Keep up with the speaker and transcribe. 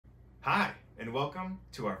Hi, and welcome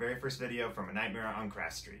to our very first video from A Nightmare on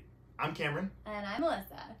Craft Street. I'm Cameron. And I'm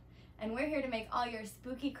Melissa. And we're here to make all your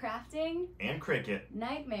spooky crafting And Cricket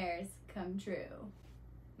nightmares come true.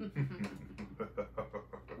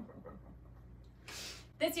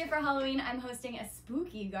 This year for Halloween, I'm hosting a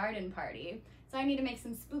spooky garden party. So I need to make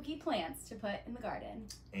some spooky plants to put in the garden.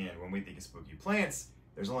 And when we think of spooky plants,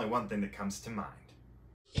 there's only one thing that comes to mind.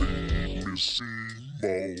 Feed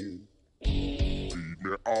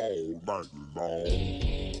me all night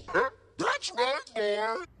long. That's right,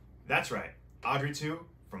 boy. That's right, Audrey 2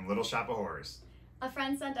 from Little Shop of Horrors. A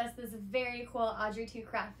friend sent us this very cool Audrey 2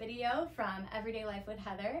 craft video from Everyday Life with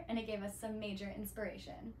Heather, and it gave us some major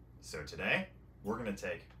inspiration. So today, we're gonna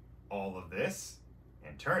take all of this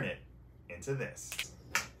and turn it into this.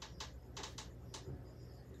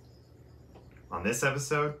 On this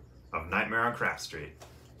episode of Nightmare on Craft Street.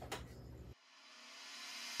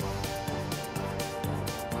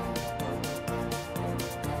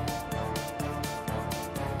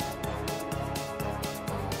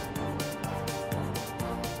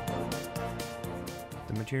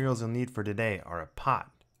 The materials you'll need for today are a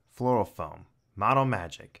pot, floral foam, model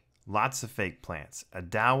magic, lots of fake plants, a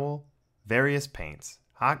dowel, various paints,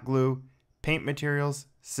 hot glue, paint materials,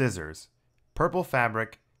 scissors, purple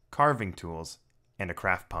fabric, carving tools, and a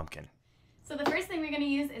craft pumpkin. So the first thing we're going to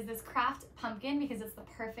use is this craft pumpkin because it's the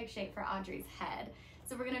perfect shape for Audrey's head.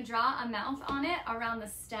 So we're going to draw a mouth on it around the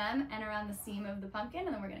stem and around the seam of the pumpkin,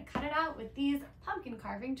 and then we're going to cut it out with these pumpkin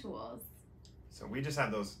carving tools. So we just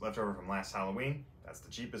had those left over from last Halloween. That's the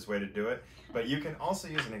cheapest way to do it. But you can also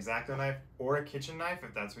use an X-Acto knife or a kitchen knife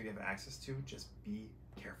if that's what you have access to. Just be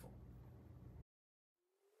careful.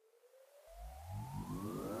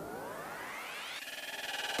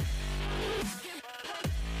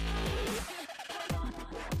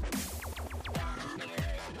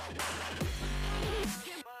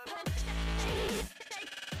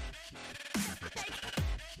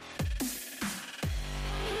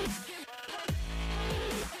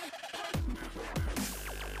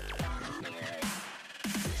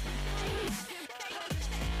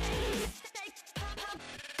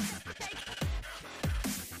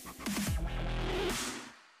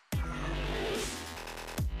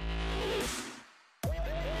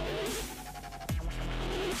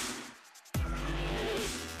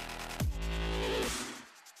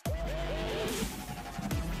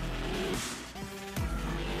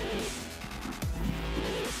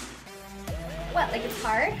 What, like it's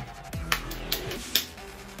hard?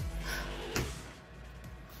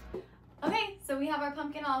 Okay, so we have our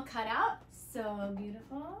pumpkin all cut out. So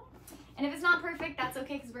beautiful. And if it's not perfect, that's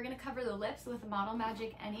okay because we're going to cover the lips with model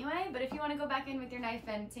magic anyway. But if you want to go back in with your knife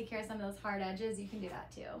and take care of some of those hard edges, you can do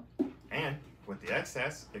that too. And with the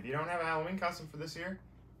excess, if you don't have a Halloween costume for this year,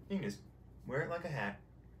 you can just wear it like a hat.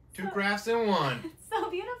 Two crafts in one. It's so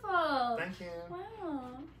beautiful. Thank you.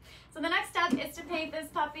 Wow. So the next step is to paint this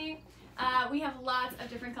puppy. We have lots of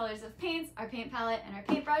different colors of paints, our paint palette and our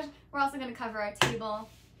paintbrush. We're also going to cover our table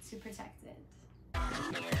to protect it.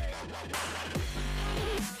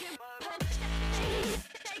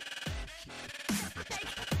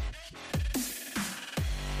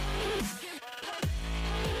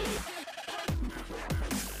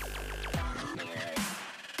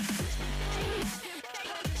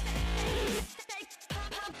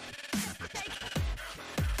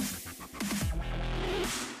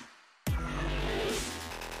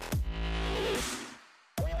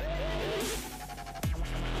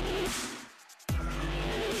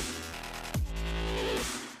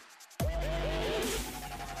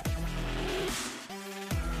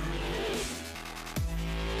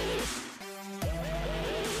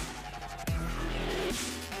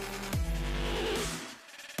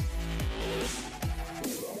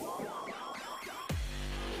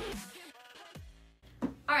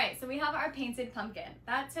 Alright, so we have our painted pumpkin.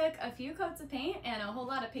 That took a few coats of paint and a whole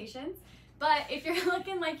lot of patience, but if you're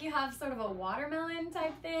looking like you have sort of a watermelon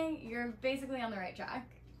type thing, you're basically on the right track.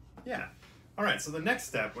 Yeah. Alright, so the next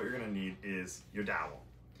step, what you're going to need is your dowel.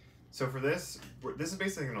 So for this is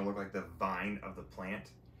basically going to look like the vine of the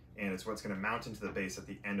plant, and it's what's going to mount into the base at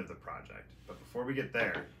the end of the project. But before we get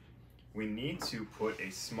there, we need to put a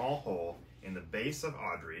small hole in the base of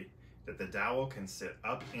Audrey that the dowel can sit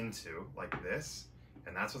up into, like this,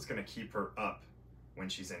 and that's what's going to keep her up when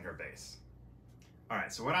she's in her base. All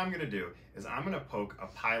right, so what I'm going to do is I'm going to poke a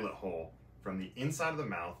pilot hole from the inside of the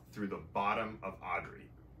mouth through the bottom of Audrey.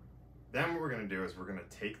 Then what we're going to do is we're going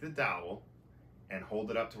to take the dowel and hold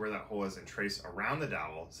it up to where that hole is and trace around the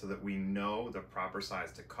dowel so that we know the proper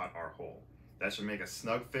size to cut our hole. That should make a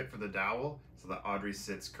snug fit for the dowel so that Audrey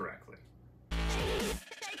sits correctly.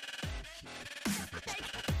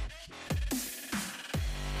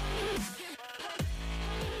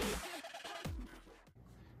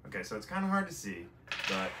 Okay, so it's kind of hard to see,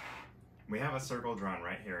 but we have a circle drawn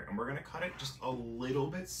right here, and we're gonna cut it just a little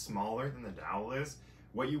bit smaller than the dowel is.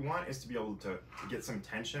 What you want is to be able to get some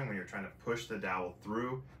tension when you're trying to push the dowel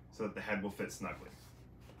through so that the head will fit snugly.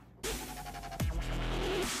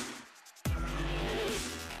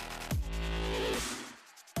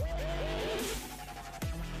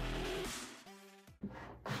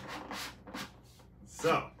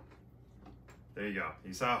 So, there you go.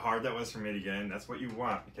 You saw how hard that was for me to get in. That's what you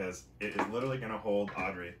want, because it is literally gonna hold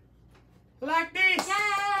Audrey like this.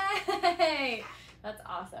 Yay! That's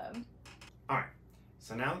awesome. All right,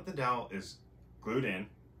 so now that the dowel is glued in,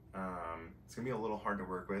 it's gonna be a little hard to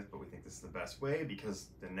work with, but we think this is the best way because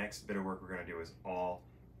the next bit of work we're gonna do is all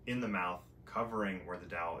in the mouth, covering where the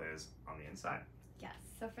dowel is on the inside. Yes,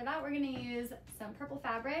 so for that we're gonna use some purple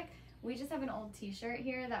fabric. We just have an old t-shirt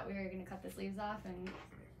here that we're gonna cut the sleeves off and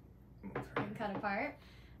cut apart.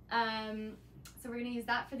 So we're gonna use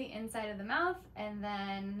that for the inside of the mouth, and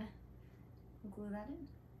then glue that in.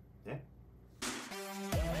 Yeah.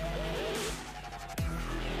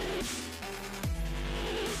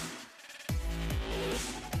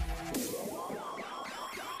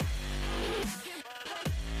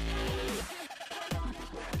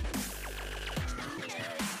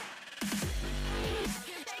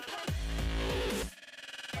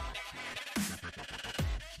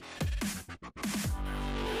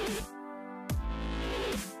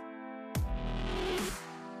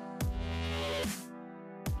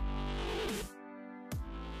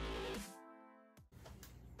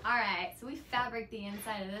 Alright, so we fabric the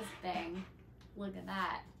inside of this thing. Look at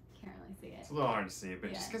that. Can't really see it. It's a little hard to see, but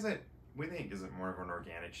Yeah. just because we think it gives it more of an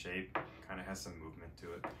organic shape, kind of has some movement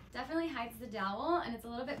to it. Definitely hides the dowel, and it's a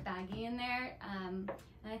little bit baggy in there. And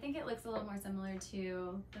I think it looks a little more similar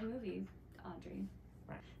to the movie Audrey.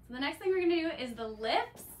 Right. So the next thing we're gonna do is the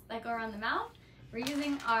lips that go around the mouth. We're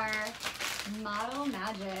using our Model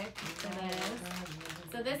Magic for this.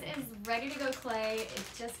 So this is ready to go clay. It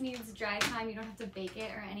just needs dry time. You don't have to bake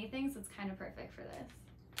it or anything, so it's kind of perfect for this.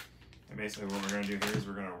 And basically what we're gonna do here is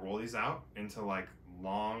we're gonna roll these out into like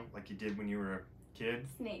long, like you did when you were a kid.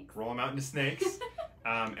 Snakes. Roll them out into snakes.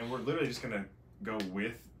 And we're literally just gonna go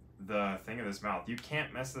with the thing of this mouth. You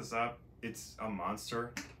can't mess this up. It's a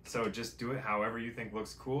monster. So just do it however you think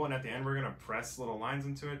looks cool. And at the end, we're gonna press little lines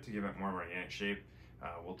into it to give it more of an organic shape.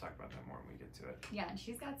 We'll talk about that more when we get to it. Yeah, and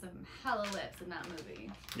she's got some hella lips in that movie.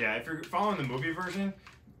 Yeah, if you're following the movie version,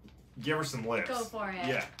 give her some lips. Go for it.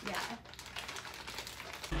 Yeah. Yeah.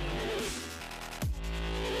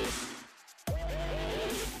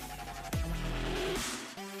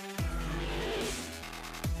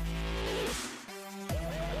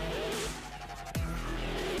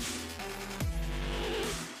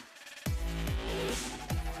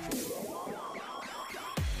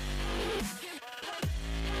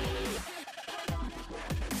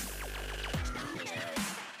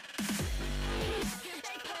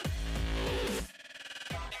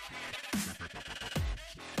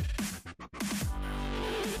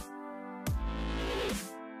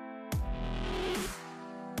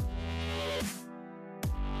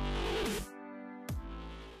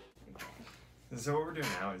 So what we're doing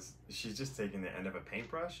now is she's just taking the end of a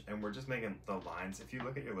paintbrush and we're just making the lines. If you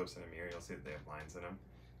look at your lips in a mirror, you'll see that they have lines in them.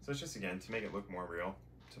 So it's just, again, to make it look more real,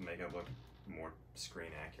 to make it look more screen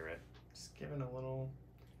accurate. Just giving a little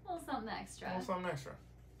Something extra. something extra.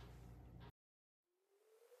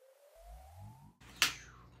 I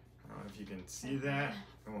don't know if you can see that.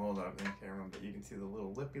 And we'll hold it up there, camera, but you can see the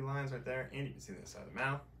little lippy lines right there, and you can see the side of the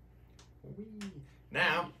mouth. Whee.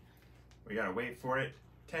 Now, we gotta wait for it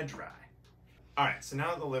to dry. All right, so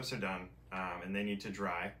now that the lips are done and they need to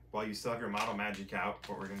dry, while you still have your Model Magic out,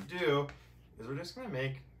 what we're gonna do is we're just gonna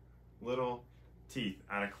make little teeth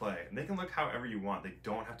out of clay. And they can look however you want. They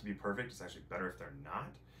don't have to be perfect. It's actually better if they're not.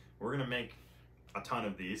 We're gonna make a ton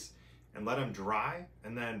of these and let them dry,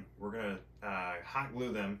 and then we're gonna hot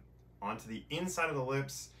glue them onto the inside of the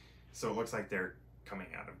lips so it looks like they're coming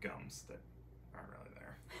out of gums that aren't really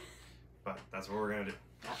there. But that's what we're gonna do.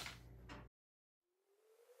 Yep.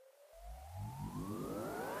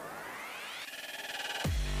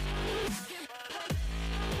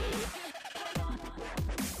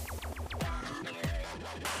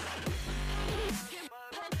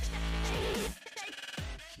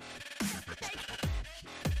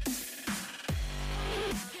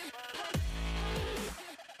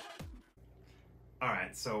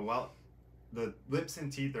 Alright, so while the lips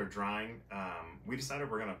and teeth are drying, we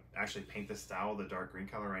decided we're going to actually paint this dowel the dark green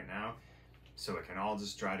color right now so it can all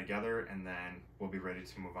just dry together, and then we'll be ready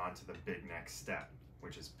to move on to the big next step,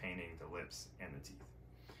 which is painting the lips and the teeth.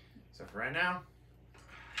 So for right now,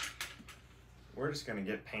 we're just gonna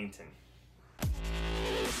get painting.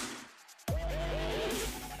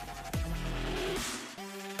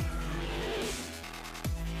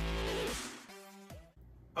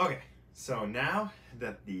 Okay, so now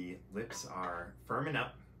that the lips are firming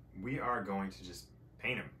up, we are going to just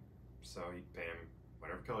paint them. So you paint them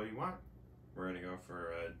whatever color you want. We're gonna go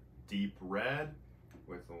for a deep red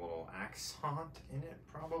with a little accent in it,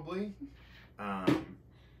 probably. Yeah.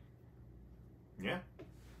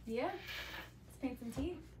 Yeah. Let's paint some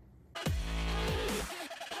teeth.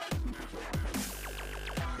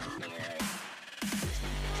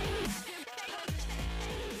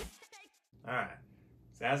 All right.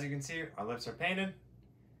 So as you can see, our lips are painted.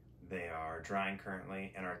 They are drying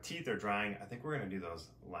currently, and our teeth are drying. I think we're gonna do those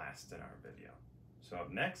last in our video. So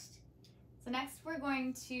up next. So next we're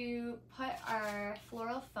going to put our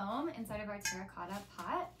floral foam inside of our terracotta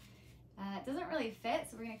pot. It doesn't really fit,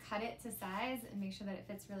 so we're gonna cut it to size and make sure that it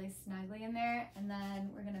fits really snugly in there. And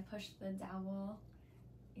then we're gonna push the dowel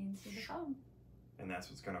into the foam. And that's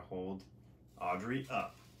what's gonna hold Audrey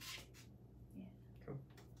up. Yeah. Cool.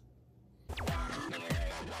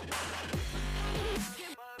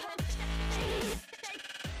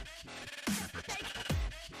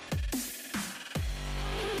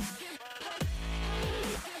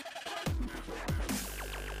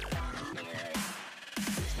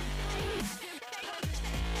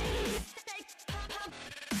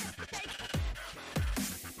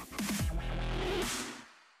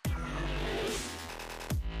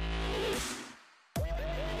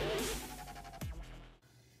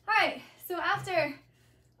 Alright, so after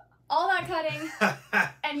all that cutting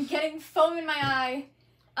and getting foam in my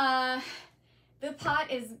eye, the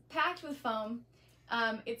pot is packed with foam.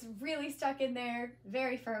 It's really stuck in there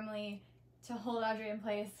very firmly to hold Audrey in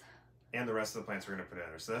place. And the rest of the plants we're gonna put in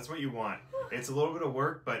there. So that's what you want. It's a little bit of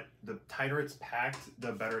work, but the tighter it's packed,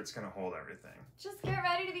 the better it's gonna hold everything. Just get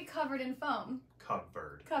ready to be covered in foam.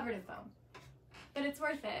 Covered. Covered in foam. But it's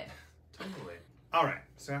worth it. Totally. All right,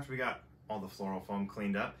 so after we got all the floral foam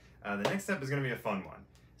cleaned up, the next step is gonna be a fun one.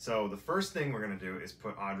 So the first thing we're gonna do is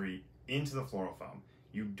put Audrey into the floral foam.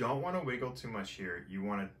 You don't wanna wiggle too much here. You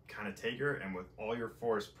wanna kinda take her and with all your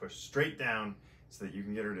force push straight down so that you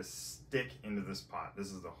can get her to stick into this pot.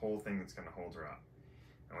 This is the whole thing that's gonna hold her up.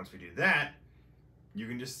 And once we do that, you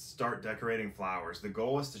can just start decorating flowers. The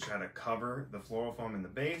goal is to try to cover the floral foam in the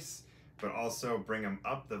base, but also bring them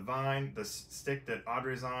up the vine. The stick that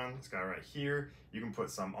Audrey's on, this guy right here, you can put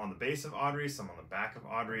some on the base of Audrey, some on the back of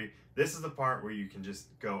Audrey. This is the part where you can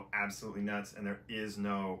just go absolutely nuts and there is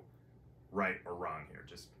no right or wrong here.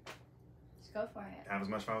 Just go for it. Have as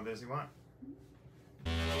much fun with it as you want.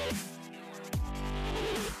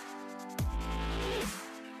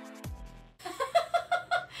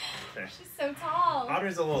 Okay. She's so tall.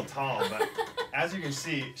 Audrey's a little tall, but as you can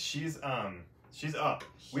see, she's up.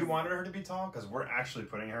 We wanted her to be tall because we're actually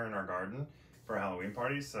putting her in our garden for a Halloween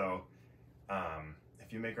party. So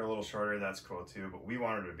if you make her a little shorter, that's cool too. But we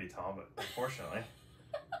want her to be tall, but unfortunately.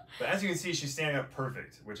 But as you can see, she's standing up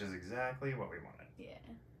perfect, which is exactly what we wanted. Yeah.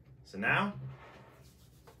 So now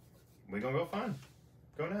we're gonna go fun.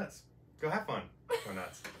 Go nuts. Go have fun. Go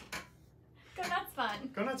nuts. Go nuts fun.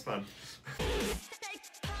 Go nuts fun.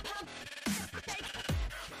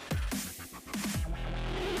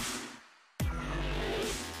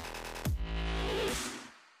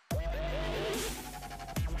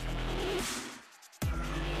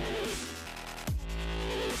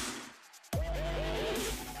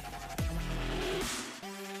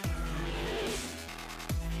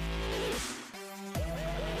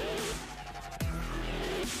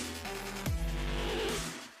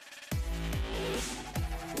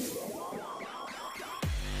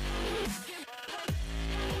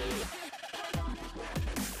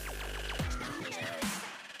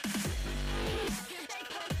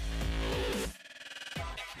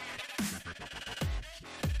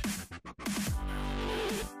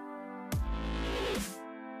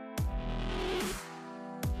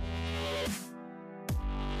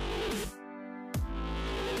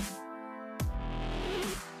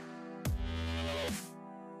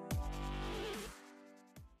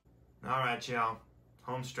 All right, y'all,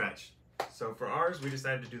 home stretch. So for ours, we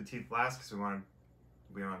decided to do the teeth last because we wanted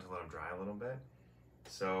to let them dry a little bit.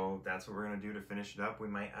 So that's what we're gonna do to finish it up. We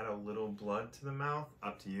might add a little blood to the mouth,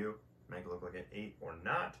 up to you. Make it look like an 8 or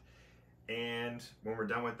not. And when we're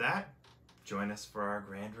done with that, join us for our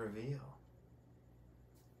grand reveal.